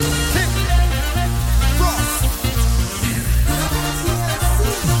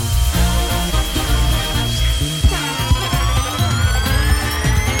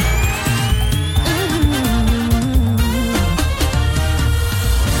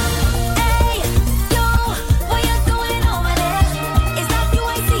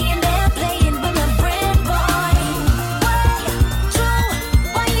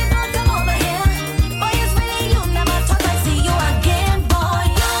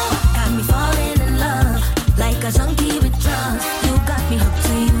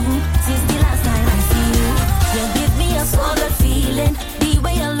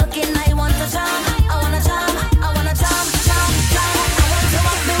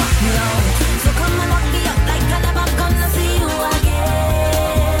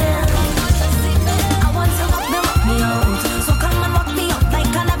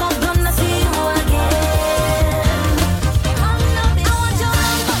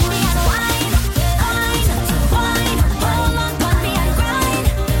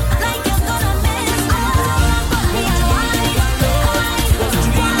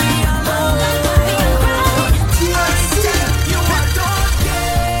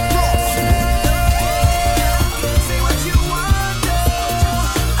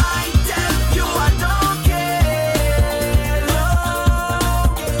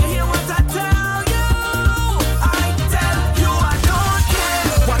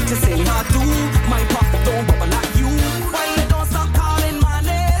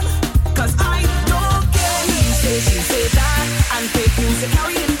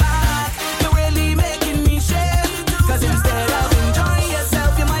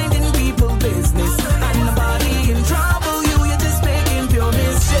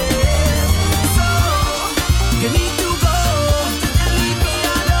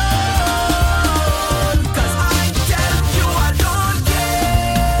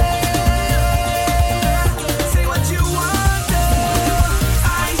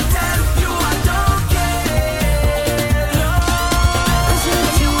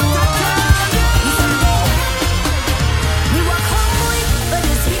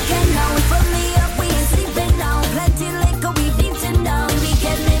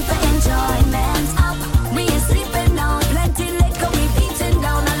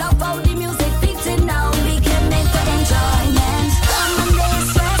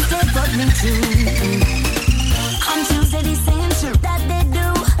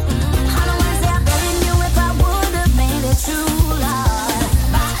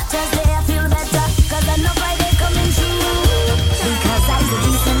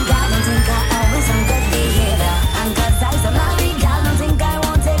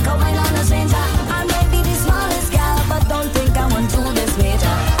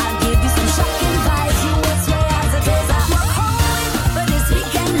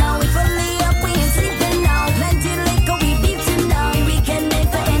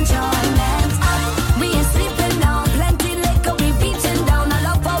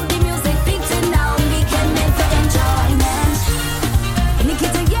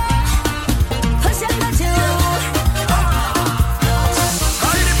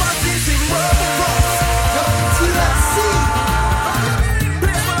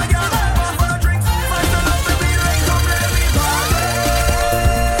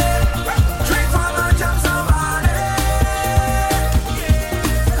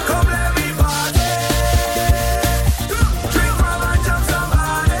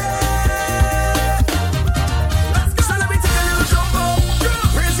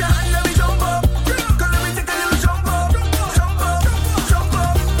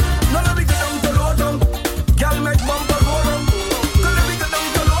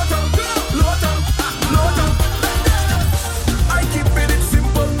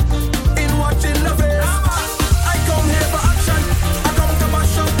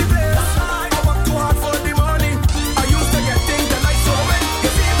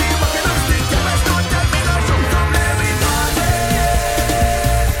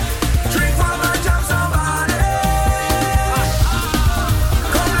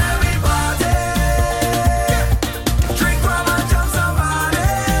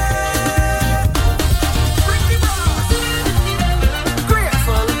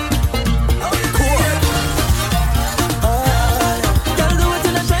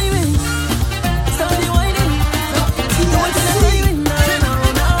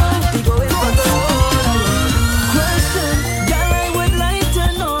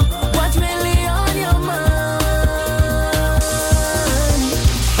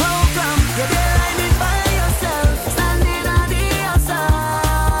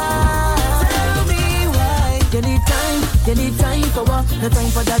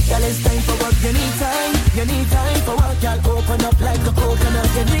for that, girl, it's time for work. You need time for work, girl, open up like a coconut.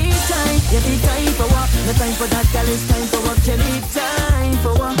 You need time for work. No time for that, girl, it's time for work. You need time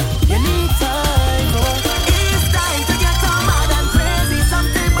for work. You need time for work. It's time to get all mad and crazy.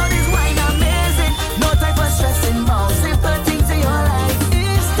 Something about this wine amazing. No time for stressing about simple things in your life.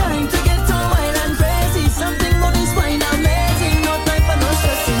 It's time to get all wild and crazy. Something about this wine amazing. No time for no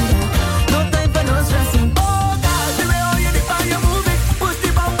stressing, girl. No time for no stressing. Oh God, the way how you dip how you move it. Push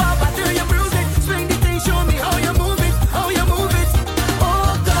the bump up until you bruise it. Swing the thing, show me how you move it. How you move it.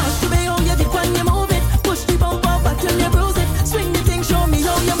 Oh God, the way how you dip when you move it. Push the bump up until you bruise it. Swing the thing, show me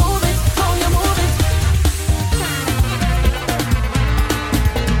how you move it. How you move it.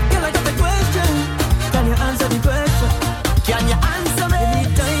 Girl, I got the question. Can you answer the question? Can you answer me? You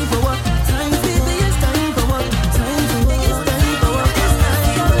need time for what? Time, baby, it's time for what? Time for what? It's time for what? It's time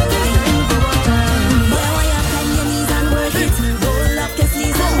for what? It's time for what? Boy, why you bend your knees and work it? Roll up your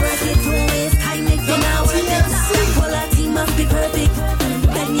sleeves and work it. Don't waste time if you're not worth it. That quality must be perfect.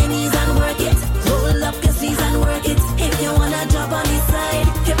 Bend your knees and work it. Roll up your sleeves and work it. If you want a job on the side,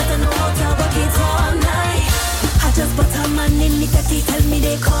 you better know how to work it all night. I just put a man in Nikita, tell me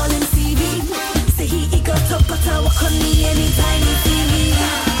they call him CV. Say he got up, but I walk on me anytime he see me.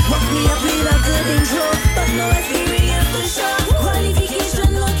 Walk me up with a good intro, but no experience to show.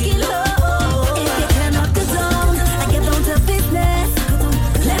 Qualification looking low. If you cannot go down, I get down to business.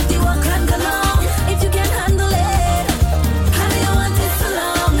 Let the work and go long. If you can handle it, how do you want it so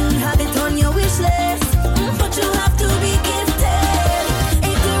long? Have it on your wish list, but you have to be gifted.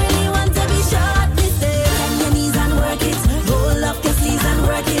 If you really want to be shortlisted, bend your knees and work it. Roll up your sleeves and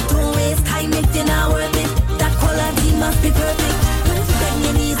work it. Don't waste time if you're not worth it. That quality must be perfect. Bend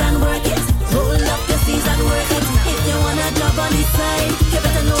your knees and work it. Roll up your sleeves and work it. If you want a job on the side, you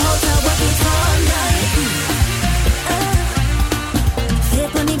better know how to work it all night.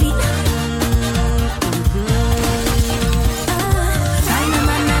 Step on the beat. Find a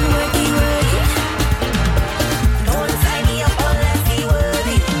man and work it. Don't sign me up unless he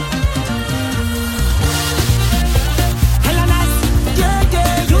worthy. Hello, nice. Yeah,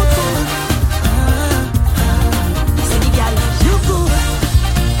 yeah, you cool. Say the girl, you cool.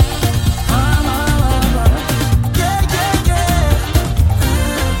 Yeah, yeah, yeah.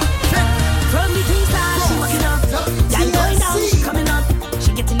 From the things that she walking up, yeah, going down, she coming up, she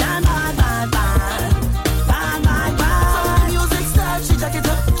getting on bad, bad, bad, bad, bad, bad. From the music start, she jack it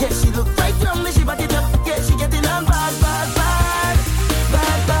up, yeah, she look right from me, she back it up, yeah, she getting on bad, bad, bad,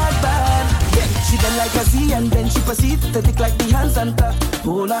 bad, bad, bad. Yeah, she bend like a sea and then she proceeds to tick like the hands and clap.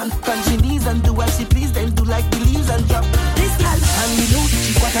 Hold on, come she knees and do as she please, then do like the leaves and drop. This girl, and me know,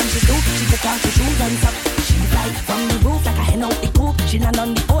 she squat and she do, she take off her shoes and top. She fly from the roof like a hen out the coop. She land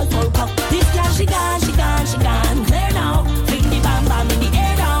on the old pole cup. This girl, she gone, she gone, she gone. Clear now, fling the bam bam in the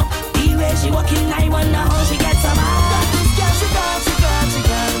air now. The way she walking, I wonder how she gets some out. This girl, she gone, she gone, she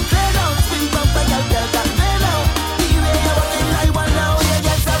gone. Clear now, spin bump a girl, girl, girl. Clear now, the way you walking, I wonder how you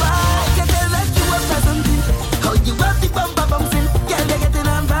get some out. You tell us you up for something. How you want the bumper bouncing? Girl, you getting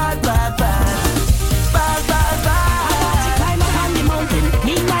on bad, bad, bad, bad, bad, bad. She climb up on the mountain.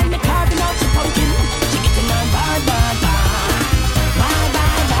 Meanwhile, me carving out she pumpkin. She getting on bad, bad, bad, bad,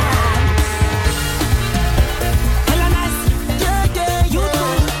 bad, bad. Hello, nice. Yeah, yeah, you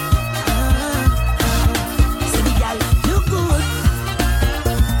cool. Say the girl, you cool.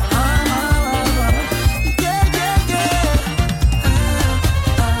 Yeah, yeah, yeah.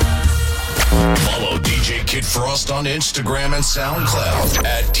 Follow DJ Kid Frost on Instagram and SoundCloud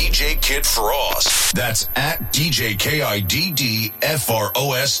at DJ Kid Frost. That's at DJ KIDD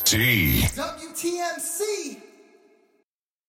FROST. WTMC.